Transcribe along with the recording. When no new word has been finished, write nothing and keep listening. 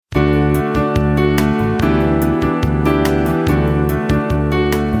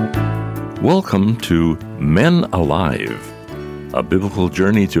Welcome to Men Alive, a biblical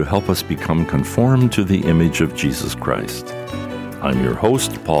journey to help us become conformed to the image of Jesus Christ. I'm your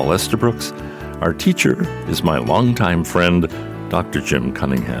host, Paul Estabrooks. Our teacher is my longtime friend, Dr. Jim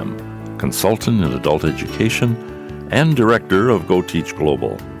Cunningham, consultant in adult education and director of Go Teach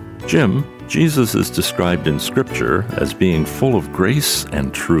Global. Jim, Jesus is described in Scripture as being full of grace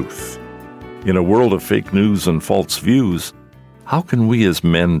and truth. In a world of fake news and false views, how can we as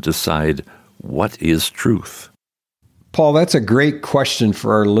men decide what is truth? Paul, that's a great question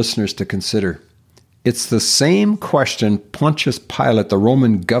for our listeners to consider. It's the same question Pontius Pilate, the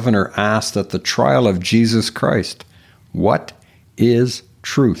Roman governor, asked at the trial of Jesus Christ. What is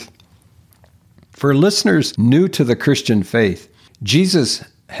truth? For listeners new to the Christian faith, Jesus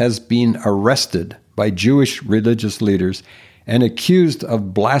has been arrested by Jewish religious leaders and accused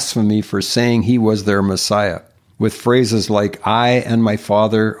of blasphemy for saying he was their Messiah, with phrases like, "I and my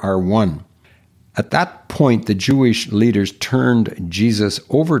Father are one." At that point, the Jewish leaders turned Jesus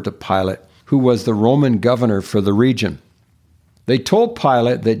over to Pilate, who was the Roman governor for the region. They told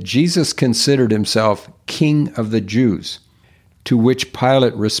Pilate that Jesus considered himself King of the Jews, to which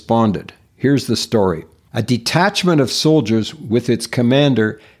Pilate responded. Here's the story. A detachment of soldiers with its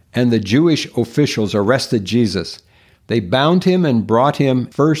commander and the Jewish officials arrested Jesus. They bound him and brought him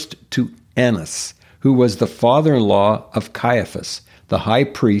first to Annas, who was the father-in-law of Caiaphas, the high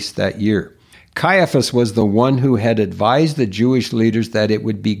priest that year. Caiaphas was the one who had advised the Jewish leaders that it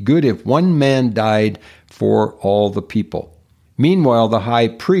would be good if one man died for all the people. Meanwhile, the high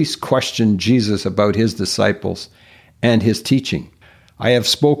priest questioned Jesus about his disciples and his teaching. "I have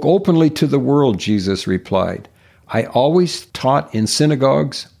spoke openly to the world," Jesus replied. "I always taught in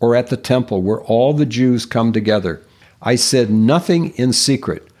synagogues or at the temple where all the Jews come together. I said nothing in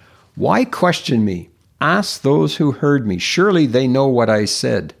secret. Why question me? Ask those who heard me. Surely they know what I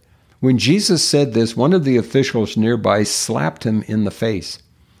said." When Jesus said this, one of the officials nearby slapped him in the face.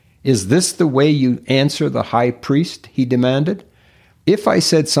 "Is this the way you answer the high priest?" he demanded. "If I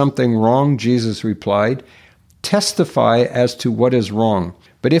said something wrong," Jesus replied, "testify as to what is wrong.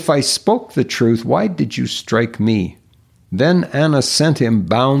 But if I spoke the truth, why did you strike me?" Then Annas sent him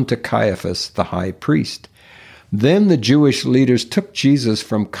bound to Caiaphas, the high priest. Then the Jewish leaders took Jesus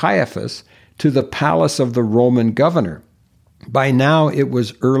from Caiaphas to the palace of the Roman governor. By now it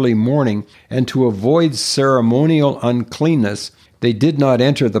was early morning, and to avoid ceremonial uncleanness, they did not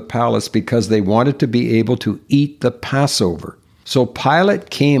enter the palace because they wanted to be able to eat the Passover. So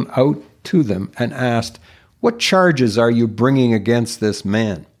Pilate came out to them and asked, "What charges are you bringing against this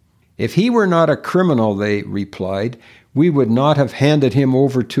man?" "If he were not a criminal," they replied, "we would not have handed him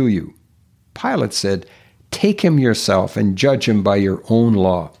over to you." Pilate said, "Take him yourself and judge him by your own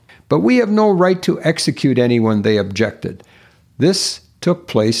law." "But we have no right to execute anyone," they objected. This took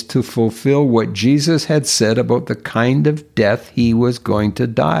place to fulfill what Jesus had said about the kind of death he was going to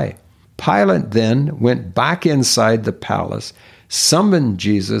die. Pilate then went back inside the palace, summoned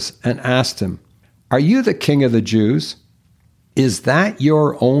Jesus, and asked him, "Are you the King of the Jews?" "Is that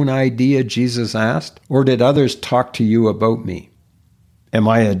your own idea?" Jesus asked, "or did others talk to you about me?" "Am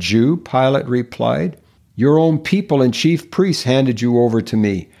I a Jew?" Pilate replied. "Your own people and chief priests handed you over to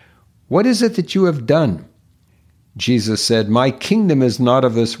me. What is it that you have done?" Jesus said, "My kingdom is not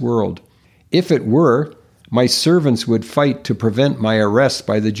of this world. If it were, my servants would fight to prevent my arrest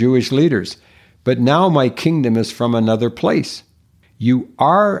by the Jewish leaders. But now my kingdom is from another place." "You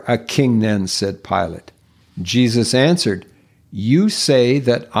are a king then," said Pilate. Jesus answered, "You say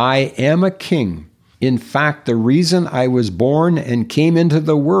that I am a king. In fact, the reason I was born and came into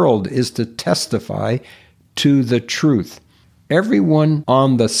the world is to testify to the truth. Everyone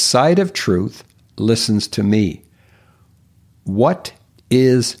on the side of truth listens to me." "What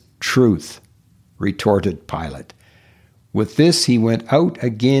is truth?" retorted Pilate. With this, he went out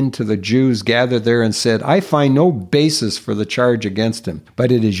again to the Jews gathered there and said, "I find no basis for the charge against him,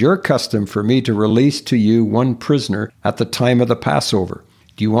 but it is your custom for me to release to you one prisoner at the time of the Passover.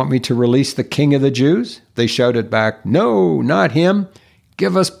 Do you want me to release the King of the Jews?" They shouted back, "No, not him.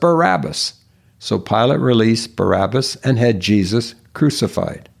 Give us Barabbas." So Pilate released Barabbas and had Jesus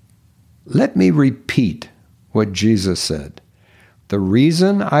crucified. Let me repeat what Jesus said. The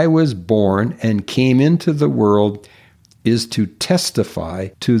reason I was born and came into the world is to testify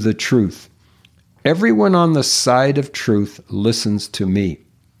to the truth. Everyone on the side of truth listens to me.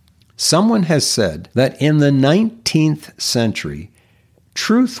 Someone has said that in the 19th century,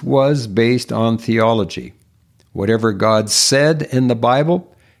 truth was based on theology. Whatever God said in the Bible,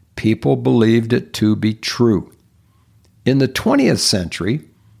 people believed it to be true. In the 20th century,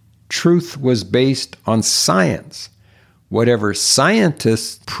 truth was based on science. Whatever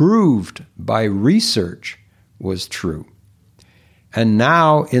scientists proved by research was true. And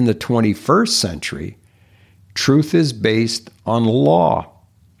now, in the 21st century, truth is based on law.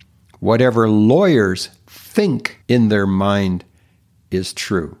 Whatever lawyers think in their mind is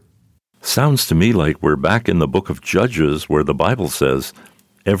true. Sounds to me like we're back in the book of Judges where the Bible says,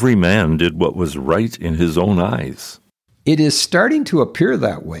 every man did what was right in his own eyes. It is starting to appear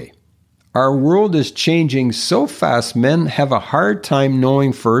that way. Our world is changing so fast, men have a hard time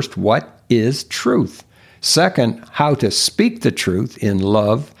knowing first what is truth. Second, how to speak the truth in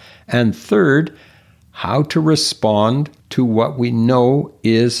love. And third, how to respond to what we know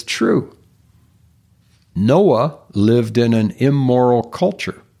is true. Noah lived in an immoral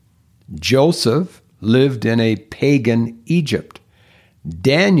culture. Joseph lived in a pagan Egypt.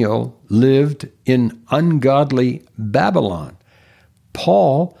 Daniel lived in ungodly Babylon.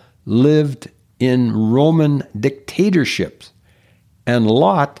 Paul lived in Roman dictatorships. And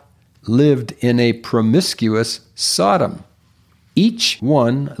Lot lived in a promiscuous Sodom. Each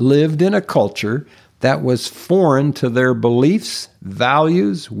one lived in a culture that was foreign to their beliefs,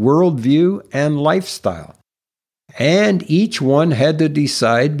 values, worldview, and lifestyle. And each one had to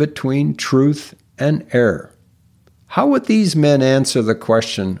decide between truth and error. How would these men answer the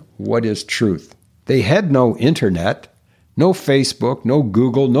question, what is truth? They had no internet, no Facebook, no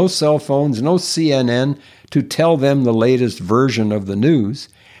Google, no cell phones, no CNN to tell them the latest version of the news.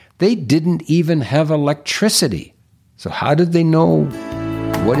 They didn't even have electricity. So how did they know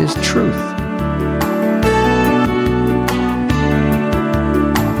what is truth?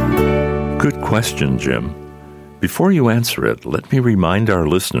 Good question, Jim. Before you answer it, let me remind our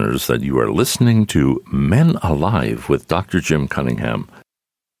listeners that you are listening to Men Alive with Dr. Jim Cunningham.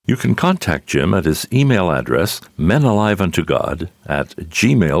 You can contact Jim at his email address,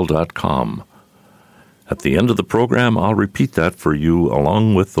 menaliveuntogod@gmail.com. At the end of the program, I'll repeat that for you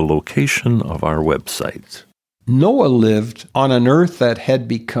along with the location of our website. Noah lived on an earth that had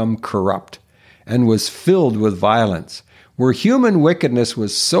become corrupt and was filled with violence, where human wickedness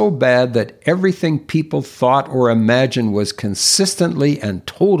was so bad that everything people thought or imagined was consistently and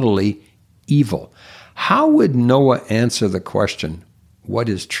totally evil. How would Noah answer the question, what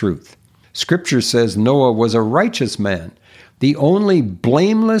is truth? Scripture says Noah was a righteous man, the only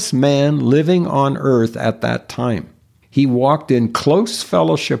blameless man living on earth at that time. He walked in close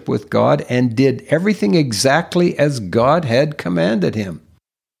fellowship with God and did everything exactly as God had commanded him.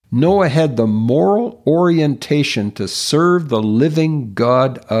 Noah had the moral orientation to serve the living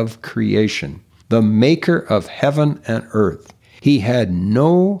God of creation, the maker of heaven and earth. He had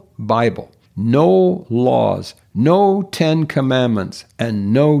no Bible, no laws, no 10 Commandments,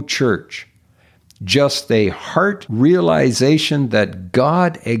 and no church. Just a heart realization that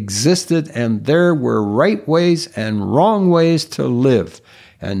God existed and there were right ways and wrong ways to live.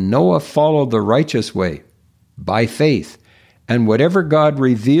 And Noah followed the righteous way by faith. And whatever God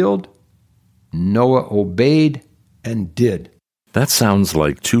revealed, Noah obeyed and did. That sounds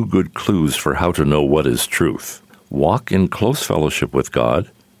like two good clues for how to know what is truth. Walk in close fellowship with God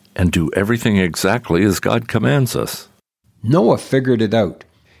and do everything exactly as God commands us. Noah figured it out.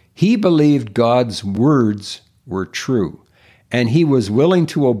 He believed God's words were true, and he was willing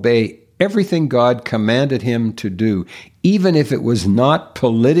to obey everything God commanded him to do, even if it was not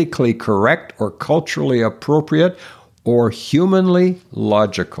politically correct or culturally appropriate or humanly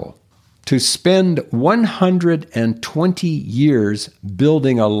logical. To spend 120 years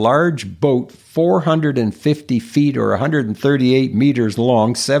building a large boat 450 feet or 138 meters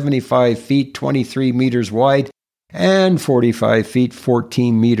long, 75 feet, 23 meters wide, and 45 feet,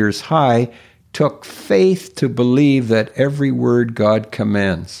 14 meters high, took faith to believe that every word God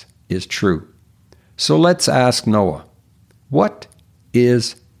commands is true. So let's ask Noah, what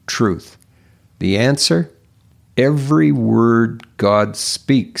is truth? The answer? Every word God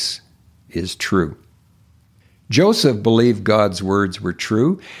speaks is true. Joseph believed God's words were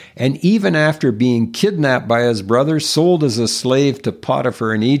true, and even after being kidnapped by his brothers, sold as a slave to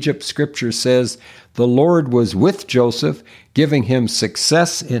Potiphar in Egypt, Scripture says the Lord was with Joseph, giving him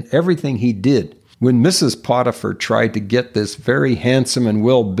success in everything he did. When Mrs. Potiphar tried to get this very handsome and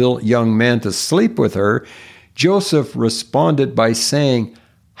well-built young man to sleep with her, Joseph responded by saying,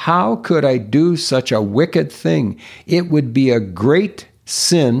 "How could I do such a wicked thing? It would be a great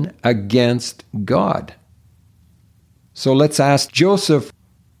sin against God." So let's ask Joseph,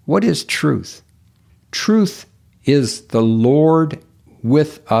 what is truth? Truth is the Lord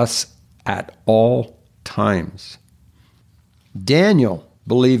with us at all times. Daniel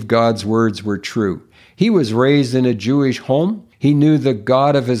believed God's words were true. He was raised in a Jewish home. He knew the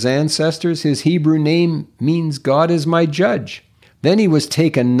God of his ancestors. His Hebrew name means God is my judge. Then he was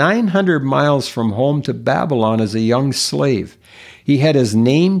taken 900 miles from home to Babylon as a young slave. He had his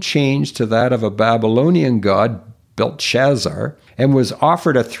name changed to that of a Babylonian god, Belshazzar, and was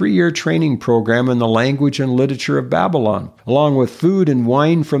offered a 3-year training program in the language and literature of Babylon, along with food and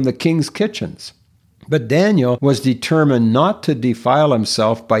wine from the king's kitchens. But Daniel was determined not to defile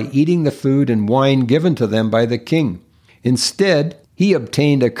himself by eating the food and wine given to them by the king. Instead, he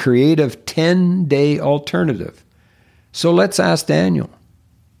obtained a creative 10-day alternative. So let's ask Daniel,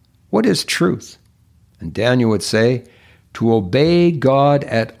 what is truth? And Daniel would say, to obey God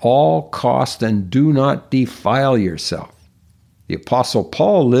at all cost and do not defile yourself. The Apostle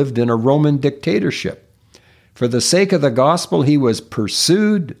Paul lived in a Roman dictatorship. For the sake of the gospel, he was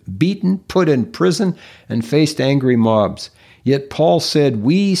pursued, beaten, put in prison, and faced angry mobs. Yet Paul said,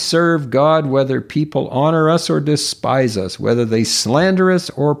 we serve God whether people honor us or despise us, whether they slander us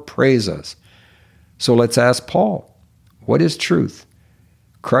or praise us. So let's ask Paul, what is truth?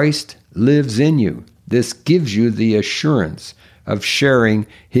 Christ lives in you. This gives you the assurance of sharing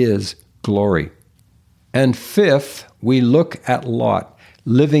his glory. And fifth, we look at Lot,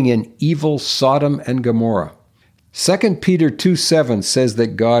 living in evil Sodom and Gomorrah. 2 Peter 2:7 says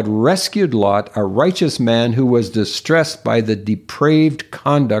that God rescued Lot, a righteous man who was distressed by the depraved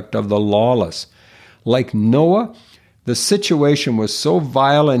conduct of the lawless. Like Noah, the situation was so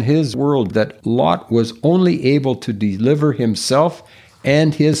vile in his world that Lot was only able to deliver himself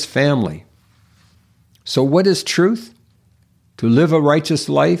and his family. So what is truth? To live a righteous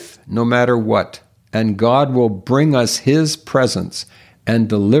life no matter what, and God will bring us his presence and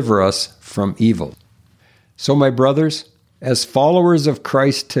deliver us from evil. So my brothers, as followers of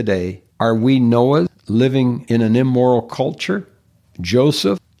Christ today, are we Noah living in an immoral culture?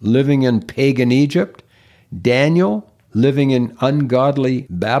 Joseph living in pagan Egypt? Daniel living in ungodly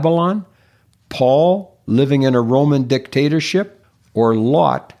Babylon? Paul living in a Roman dictatorship? Or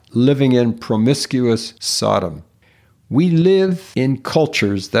Lot living in promiscuous Sodom? We live in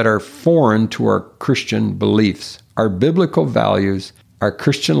cultures that are foreign to our Christian beliefs, our biblical values, our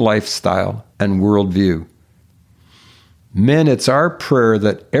Christian lifestyle, and worldview. Men, it's our prayer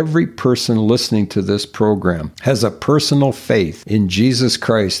that every person listening to this program has a personal faith in Jesus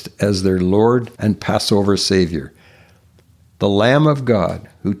Christ as their Lord and Passover Savior, the Lamb of God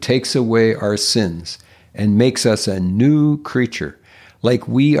who takes away our sins and makes us a new creature, like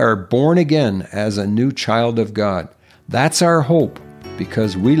we are born again as a new child of God. That's our hope,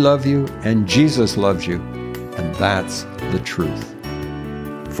 because we love you and Jesus loves you, and that's the truth.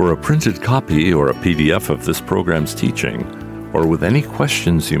 For a printed copy or a PDF of this program's teaching, or with any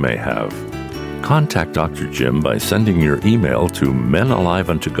questions you may have, contact Dr. Jim by sending your email to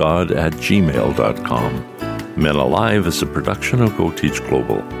menaliveuntogod@gmail.com. Men Alive is a production of Go Teach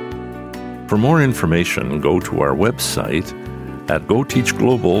Global. For more information, go to our website at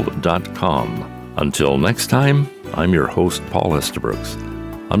goteachglobal.com. Until next time, I'm your host, Paul Estabrooks.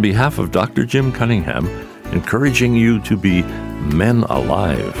 On behalf of Dr. Jim Cunningham, encouraging you to be men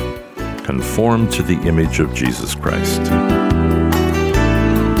alive, conformed to the image of Jesus Christ.